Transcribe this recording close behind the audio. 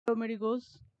Hello,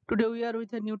 Medigos. Today we are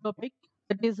with a new topic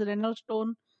that is renal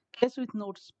stone case with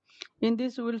notes. In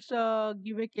this, we will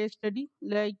give a case study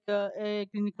like a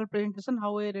clinical presentation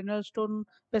how a renal stone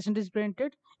patient is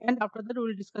presented, and after that we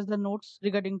will discuss the notes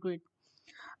regarding to it.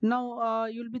 Now,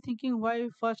 you will be thinking why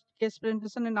first case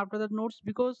presentation and after that notes,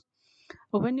 because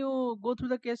when you go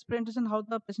through the case presentation how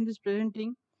the patient is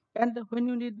presenting, and when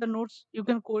you need the notes, you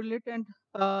can correlate and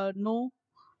know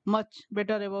much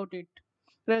better about it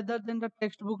rather than the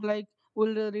textbook like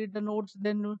we'll read the notes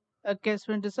then a case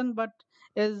presentation. But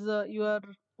as you are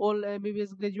all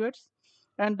MBBS graduates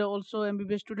and also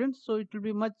MBBS students, so it will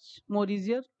be much more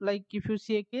easier, like if you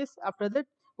see a case after that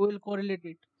we will correlate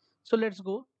it. So let's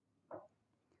go.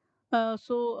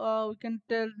 We can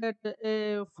tell that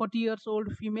a 40 years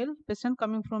old female patient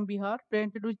coming from Bihar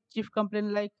presented with chief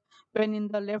complaint like pain in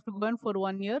the left groin for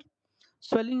 1 year,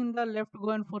 swelling in the left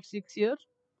groin for 6 years,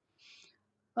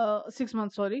 6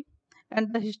 months, sorry.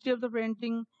 And the history of the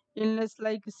parenting illness,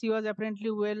 like she was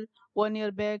apparently well 1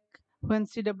 year back when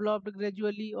she developed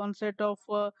gradually onset of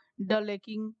dull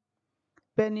aching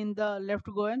pain in the left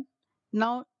groin.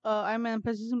 Now I'm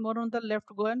emphasizing more on the left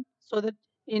groin so that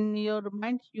in your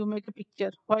mind you make a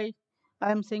picture why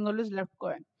I'm saying always left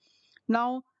groin.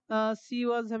 Now she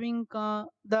was having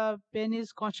the pain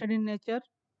is constant in nature,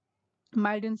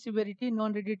 mild in severity,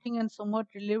 non-radiating, and somewhat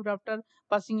relieved after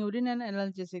passing urine and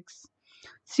analgesics.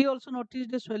 She also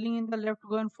noticed a swelling in the left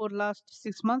groin for last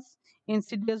 6 months,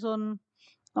 insidious on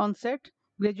onset,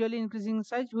 gradually increasing in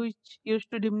size, which used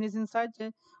to diminish in size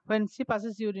when she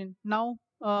passes urine. Now,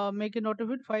 make a note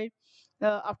of it. Why?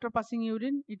 After passing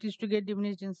urine, it is to get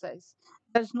diminished in size.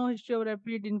 There's no history of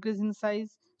rapid increase in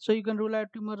size, so you can rule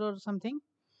out tumor or something.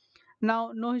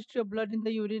 Now, no history of blood in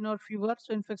the urine or fever,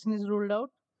 so infection is ruled out.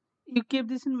 You keep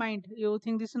this in mind, you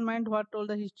think this in mind what all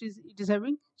the histories it is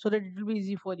having, so that it will be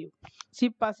easy for you. She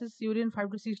passes urine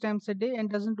 5 to 6 times a day and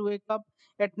doesn't wake up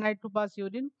at night to pass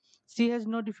urine. She has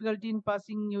no difficulty in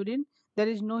passing urine. There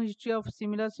is no history of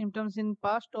similar symptoms in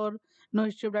past, or no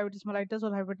history of diabetes mellitus or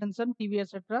hypertension, TB,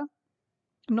 etc.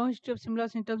 No history of similar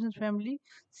symptoms in family.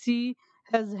 She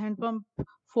has hand pump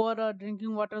for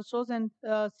drinking water source, and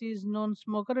she is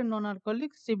non-smoker and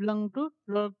non-alcoholic. She belongs to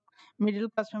low middle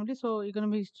class family. So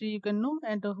economic history you can know,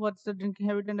 and what's the drinking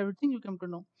habit and everything you come to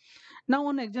know. Now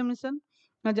on examination,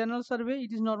 a general survey,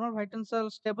 it is normal, vitals are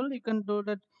stable. You can do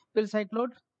that pill cycloid.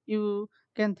 You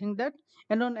can think that.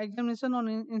 And on examination, on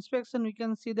inspection, we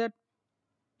can see that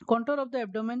contour of the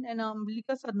abdomen and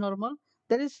umbilicus are normal.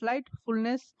 There is slight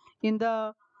fullness in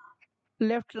the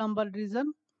left lumbar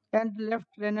region and left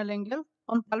renal angle.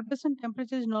 On palpation,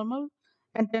 temperature is normal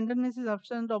and tenderness is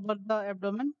absent over the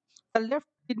abdomen. The left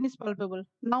kidney is palpable.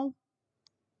 Now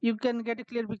you can get a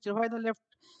clear picture why the left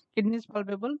kidney is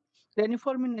palpable.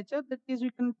 Reniform in nature, that is, we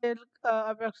can tell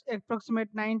approximate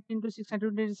 19 to 6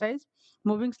 centimeter size,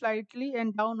 moving slightly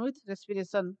and down with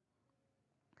respiration.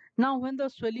 Now, when the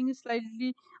swelling is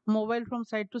slightly mobile from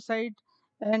side to side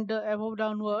and above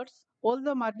downwards, all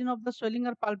the margin of the swelling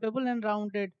are palpable and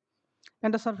rounded,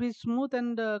 and the surface is smooth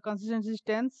and consistency is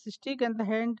tense, stick, and the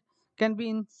hand can be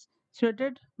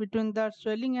inserted between the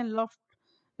swelling and left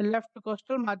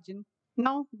costal margin.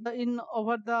 Now, the in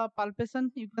over the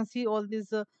palpation, you can see all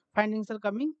these findings are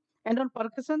coming, and on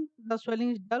percussion, the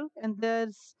swelling is dull, and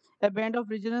there's a band of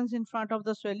resonance in front of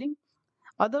the swelling.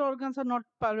 Other organs are not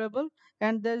palpable,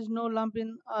 and there is no lump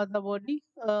in the body,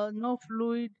 no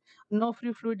fluid, no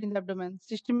free fluid in the abdomen.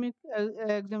 Systemic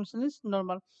examination is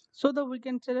normal. So the we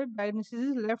can say that diagnosis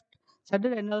is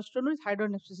left-sided renal stone with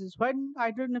hydronephrosis. Why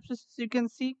hydronephrosis? You can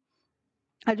see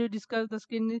as you discussed, the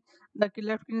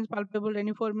left kidney is palpable,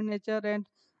 uniform in nature, and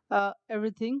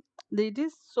everything. It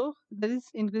is so there is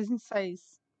increasing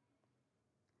size.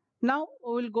 Now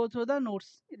we will go through the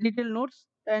notes, detailed notes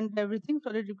and everything so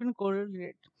that you can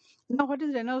correlate. Now what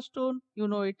is renal stone? You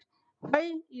know it.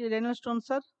 Why renal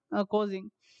stones are causing?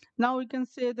 Now we can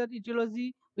say that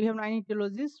etiology, we have 9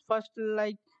 etiologies. First,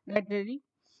 like dietary.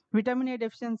 Vitamin A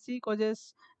deficiency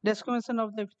causes desquamation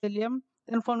of the epithelium,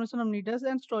 then formation of needles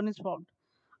and stone is formed.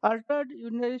 Altered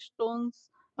urinary stones,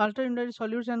 altered urinary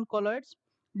solutes and colloids.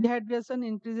 Dehydration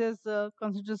increases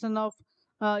concentration of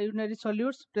urinary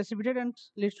solutes precipitate and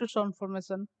leads to stone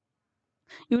formation.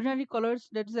 Urinary colloids,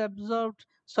 that is absorbed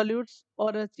solutes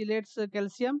or chelates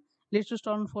calcium, leads to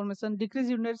stone formation. Decreased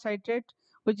urinary citrate,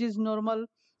 which is normal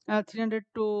 300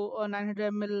 to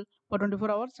 900 ml per 24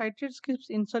 hours. Citrate keeps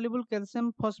insoluble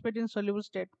calcium phosphate in soluble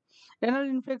state. Renal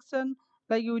infection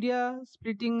like urea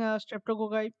splitting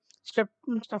streptococci,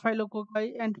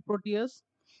 staphylococci, and proteus.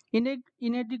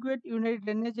 Inadequate urinary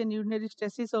drainage and urinary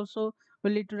stasis also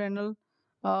will lead to renal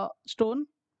stone.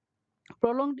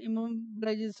 Prolonged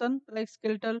immobilization like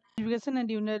skeletal calcification and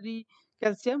urinary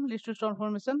calcium leads to stone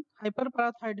formation.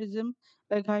 Hyperparathyroidism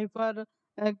like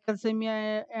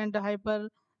hypercalcemia and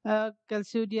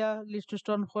hypercalciuria leads to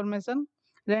stone formation.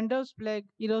 Randall's plaque,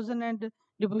 erosion and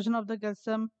deposition of the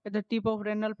calcium at the tip of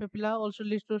renal papilla also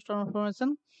leads to stone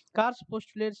formation. Car's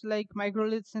postulates like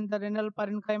microliths in the renal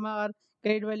parenchyma are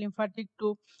carried by lymphatic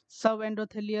to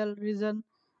subendothelial region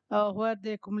where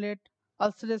they accumulate.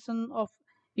 Ulceration of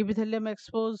epithelium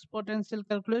expose potential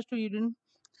calculus to urine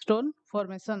stone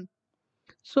formation.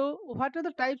 So, what are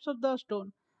the types of the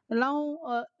stone? Now,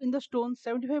 in the stone,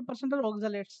 75% are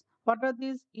oxalates. What are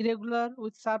these? Irregular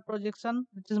with sharp projection,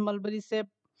 which is mulberry shape.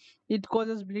 It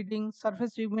causes bleeding,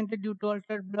 surface pigmented due to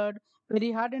altered blood,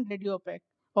 very hard and radio opaque.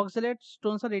 Oxalate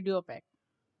stones are radio opaque,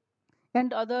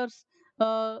 and others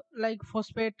like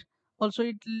phosphate also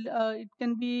it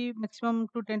can be maximum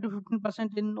to 10 to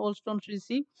 15% in all stones we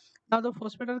see. Now the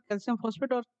phosphate or calcium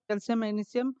phosphate or calcium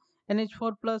magnesium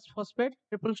NH4 plus phosphate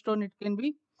triple stone it can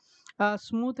be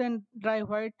smooth and dry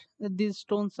white. These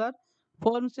stones are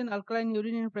forms in alkaline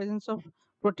urine in presence of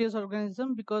proteus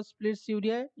organism because splits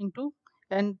urea into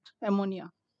and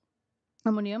ammonium.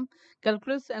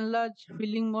 Calculus enlarge,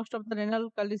 filling most of the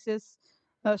renal calyces,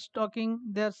 stocking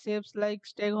their shapes like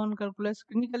staghorn calculus.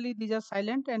 Clinically, these are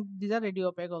silent and these are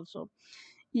radiopaque also.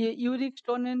 Uric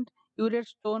stone and urate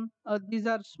stone, these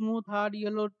are smooth, hard,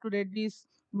 yellow to reddish,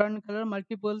 brown color,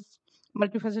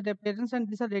 multifaceted appearance, and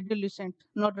these are radiolucent,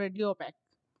 not radiopaque.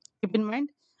 Keep in mind,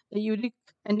 uric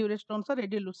and urate stones are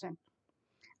radiolucent.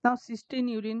 Now, cystine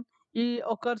urine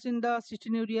occurs in the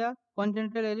cystinuria,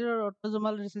 congenital error or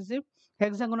autosomal recessive,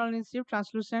 hexagonal in shape,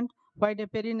 translucent, white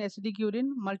appear in acidic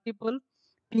urine, multiple,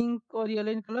 pink or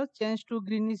yellow in color, change to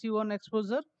greenish hue on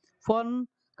exposure, form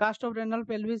cast of renal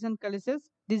pelvis and calyces.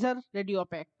 These are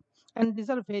radiopaque and these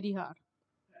are very hard.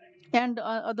 And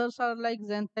others are like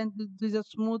xanthine. These are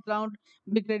smooth, round,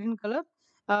 big red in color.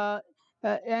 Uh,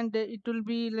 and it will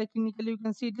be like clinically you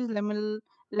can see it is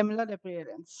lamellar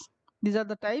appearance. These are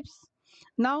the types.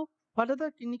 Now, what are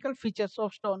the clinical features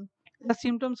of stone? The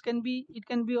symptoms can be it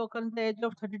can be occur in the age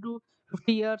of 30 to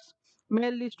 50 years.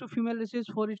 Male leads to female is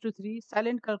 4 is to 3.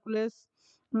 Silent calculus.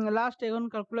 Last agon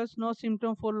calculus, no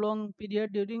symptom for long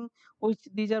period during which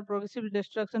these are progressive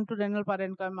destruction to renal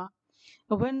parenchyma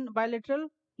when bilateral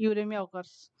uremia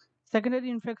occurs. Secondary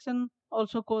infection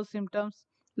also cause symptoms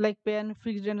like pain,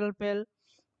 fixed renal pain,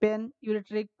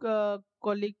 ureteric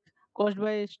colic caused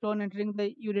by stone entering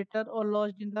the ureter or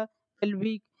lodged in the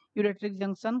pelvic ureteric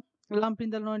junction. Lump in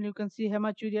the loin, you can see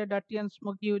hematuria, dirty and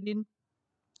smoky urine,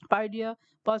 pyria,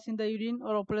 pus in the urine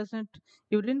or opalescent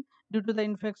urine due to the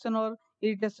infection or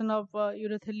irritation of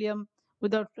urothelium.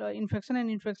 Without infection and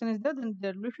infection is there, then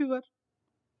there will be fever.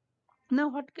 Now,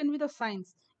 what can be the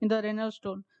signs in the renal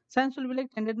stone? Signs will be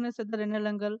like tenderness at the renal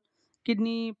angle,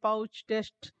 kidney pouch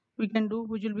test we can do,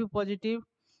 which will be positive.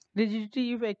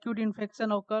 Rigidity if acute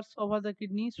infection occurs over the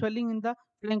kidney, swelling in the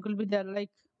flank will be there, like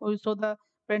we saw the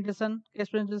presentation, case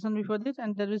presentation before this,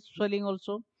 and there is swelling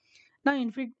also. Now,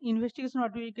 investigation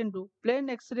what we can do? Plain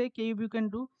X-ray KUB can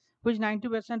do, which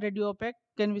 90% radio opaque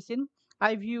can be seen.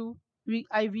 IVU,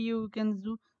 IVU can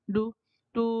do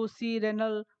to see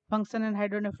renal function and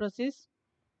hydronephrosis.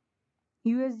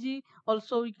 USG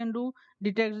also we can do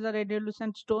detects the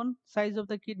radiolucent stone, size of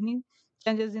the kidney,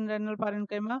 changes in renal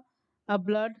parenchyma,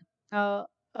 blood.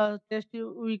 Test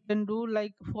we can do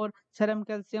like for serum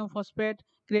calcium phosphate,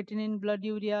 creatinine, blood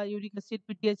urea, uric acid,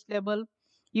 PTH level.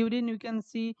 Urine we can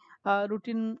see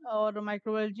routine or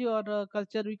microbiology or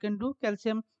culture we can do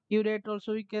calcium urate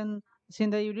also we can see in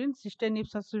the urine. Cystine if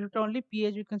substitute only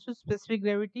pH we can see specific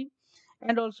gravity,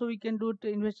 and also we can do to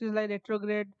investigate like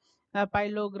retrograde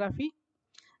pylography.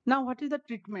 Now, what is the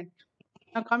treatment?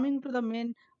 Now, coming to the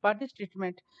main part is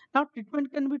treatment. Now,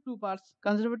 treatment can be two parts: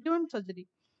 conservative and surgery.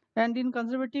 And in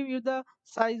conservative, if the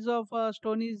size of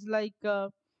stone is like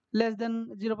less than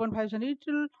 0.5 centimeter, it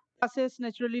will passes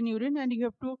naturally in urine, and you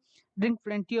have to drink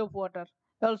plenty of water.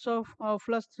 Also,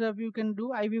 flush therapy you can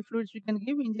do, IV fluids we can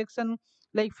give, injection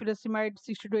like furosemide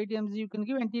 60 to 80 mg you can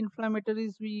give,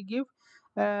 anti-inflammatories we give,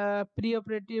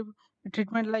 preoperative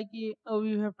treatment like we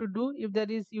have to do if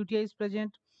there is UTI is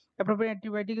present, appropriate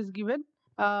antibiotic is given,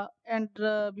 and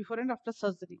before and after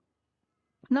surgery.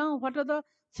 Now, what are the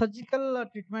surgical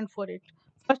treatment for it?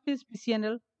 First is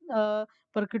PCNL,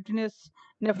 percutaneous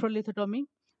nephrolithotomy,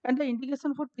 and the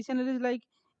indication for PCNL is like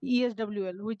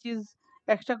ESWL, which is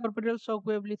extracorporeal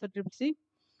shockwave lithotripsy.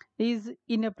 Is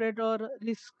inoperate or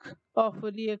risk of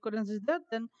reoccurrence is there,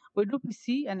 then we do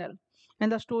PCNL.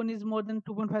 And the stone is more than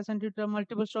 2.5 centimeter,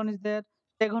 multiple stone is there,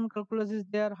 staghorn calculus is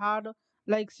there, hard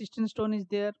like cystine stone is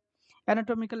there,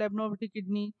 anatomical abnormality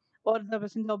kidney, or the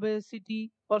patient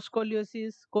obesity or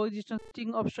scoliosis,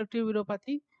 coexisting obstructive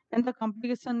uropathy, and the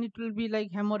complication it will be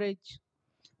like hemorrhage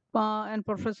and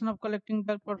perforation of collecting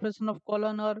duct, perforation of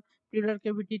colon or pleural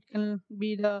cavity. It can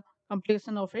be the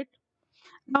complication of it.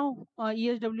 Now,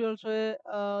 ESW also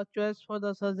a choice for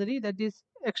the surgery, that is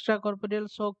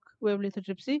extracorporeal shock wave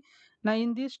lithotripsy. Now,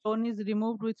 in this, stone is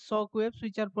removed with shock waves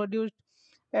which are produced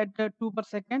at 2 per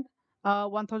second.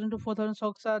 1000 to 4000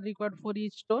 shocks are required for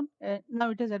each stone.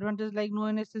 Now, it has advantage like no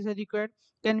anesthesia required,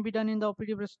 can be done in the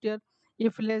operative procedure.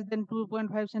 If less than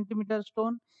 2.5 centimeter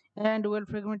stone and well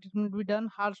fragmented, can be done.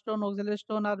 Hard stone, auxiliary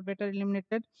stone are better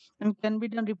eliminated and can be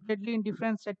done repeatedly in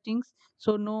different settings,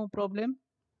 so no problem,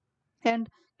 and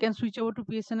can switch over to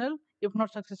PSNL if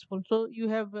not successful. So you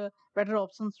have better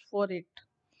options for it.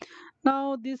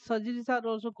 Now these surgeries are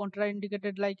also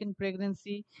contraindicated, like in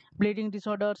pregnancy, bleeding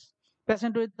disorders,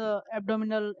 patient with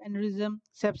abdominal aneurysm,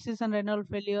 sepsis, and renal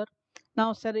failure.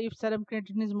 Now, if serum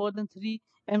creatinine is more than 3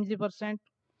 mg percent,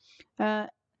 uh,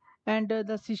 and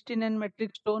the cystine and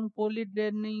metric stone,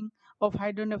 polydraining of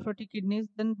hydronephrotic kidneys,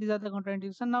 then these are the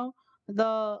contraindications. Now,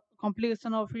 the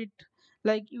complication of it,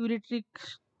 like ureteric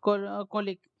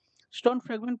colic, stone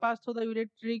fragment pass through the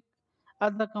ureteric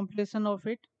are the complication of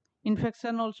it.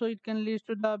 Infection also it can lead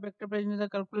to the bacteria present in the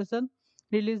calculation.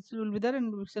 Release will be there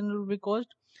and infection will be caused.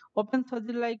 Open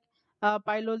surgery like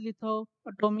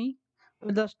pylolithotomy,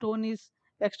 where the stone is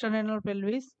external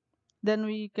pelvis, then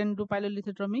we can do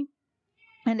pylolithotomy,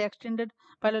 and extended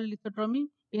pylolithotomy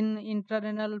in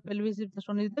intrarenal pelvis. If the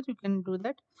stone is there, you can do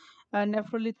that.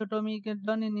 Nephrolithotomy can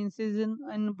done in incision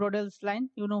in Brodel's line,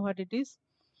 you know what it is.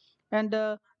 And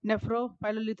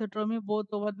nephropylolithotomy both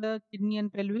over the kidney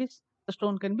and pelvis, the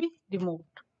stone can be removed.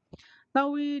 Now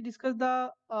we discuss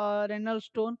the renal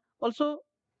stone. Also,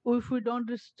 if we don't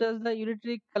discuss the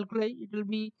ureteric calculi, it will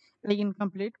be like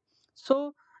incomplete.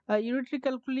 So, ureteric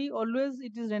calculi always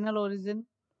it is renal origin.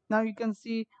 Now you can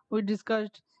see we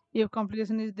discussed if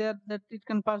complication is there, that it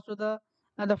can pass to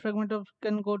the fragment of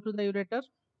can go to the ureter,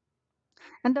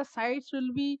 and the sites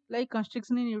will be like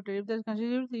constriction in ureter. If there's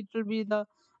constriction, it will be the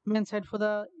main site for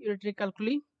the ureteric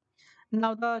calculi.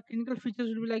 Now the clinical features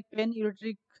will be like pain,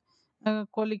 ureteric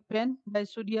colic pain,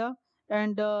 dysuria,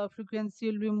 and frequency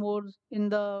will be more in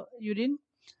the urine.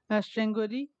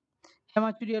 Strangury,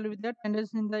 hematuria will be there,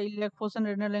 tenderness in the iliac fossa and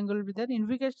renal angle will be there.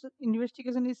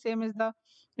 Investigation is same as the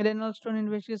renal stone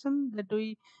investigation that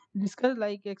we discussed,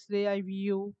 like X-ray,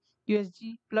 IVU,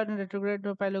 USG, blood and retrograde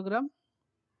pyelogram.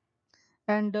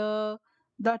 And the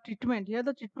treatment here,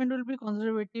 the treatment will be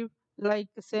conservative, like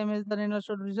same as the renal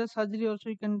stone research. Surgery also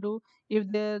you can do if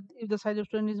the size of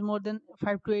stone is more than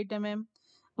 5 to 8 mm.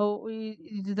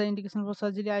 It is the indication for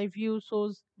surgery. IVU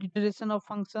shows deterioration of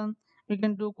function, we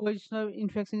can do coagulative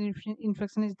infection. If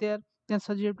infection is there, then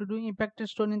surgery have to do. Impacted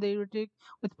stone in the ureteric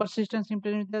with persistent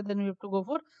symptoms is there, then we have to go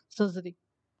for surgery.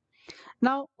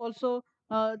 Now also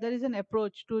there is an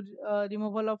approach to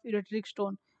removal of ureteric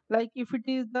stone. Like if it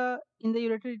is the in the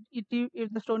ureter,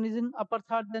 if the stone is in upper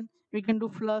third, then we can do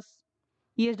flush,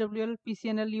 ESWL,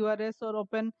 PCNL, URS, or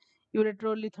open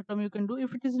ureterolithotomy. You can do.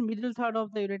 If it is in middle third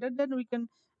of the ureter, then we can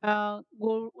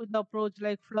go with the approach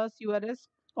like flush, URS,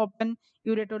 open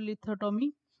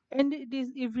ureterolithotomy. And it is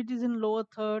if it is in lower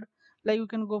third, like you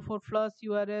can go for flush,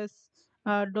 URS,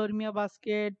 Dormia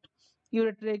basket,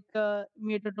 ureteric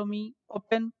myotomy,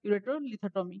 open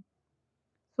ureterolithotomy.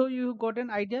 So you got an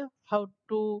idea how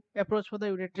to approach for the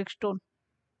ureteric stone.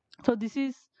 So this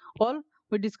is all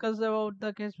we discussed about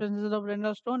the case presentations of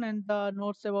renal stone and the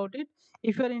notes about it.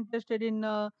 If you are interested in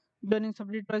joining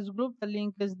subject wise group, the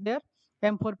link is there,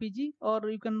 M4PG, or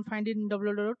you can find it in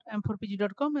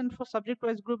www.m4pg.com. And for subject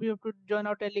wise group, you have to join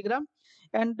our Telegram,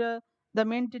 and the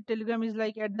main Telegram is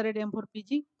like at the rate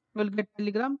M4PG. You'll get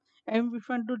Telegram. And if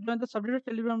you want to join the subject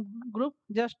Telegram group,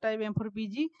 just type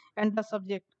M4PG and the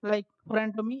subject like for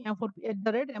anatomy M4 at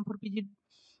the rate M4PG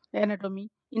anatomy.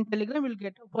 In Telegram you'll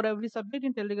get for every subject.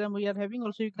 In Telegram we are having,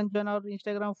 also you can join our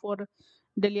Instagram for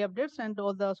daily updates and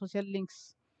all the social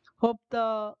links. Hope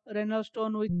the renal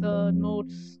stone with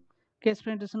notes case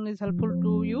presentation is helpful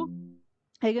to you.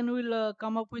 Again we'll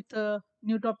come up with a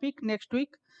new topic next week.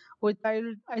 With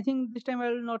I think this time I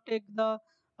will not take the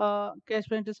case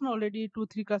presentation. Already 2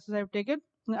 3 classes I have taken.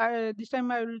 This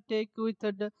time I will take with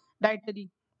the dietary,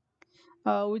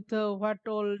 with what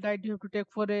all diet you have to take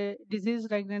for a disease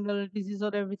like renal disease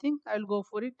or everything. I'll go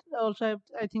for it. Also,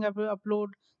 I think I will upload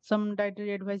some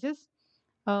dietary advices.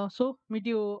 So meet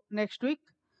you next week.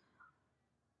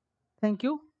 Thank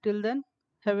you. Till then,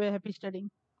 have a happy studying.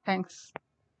 Thanks.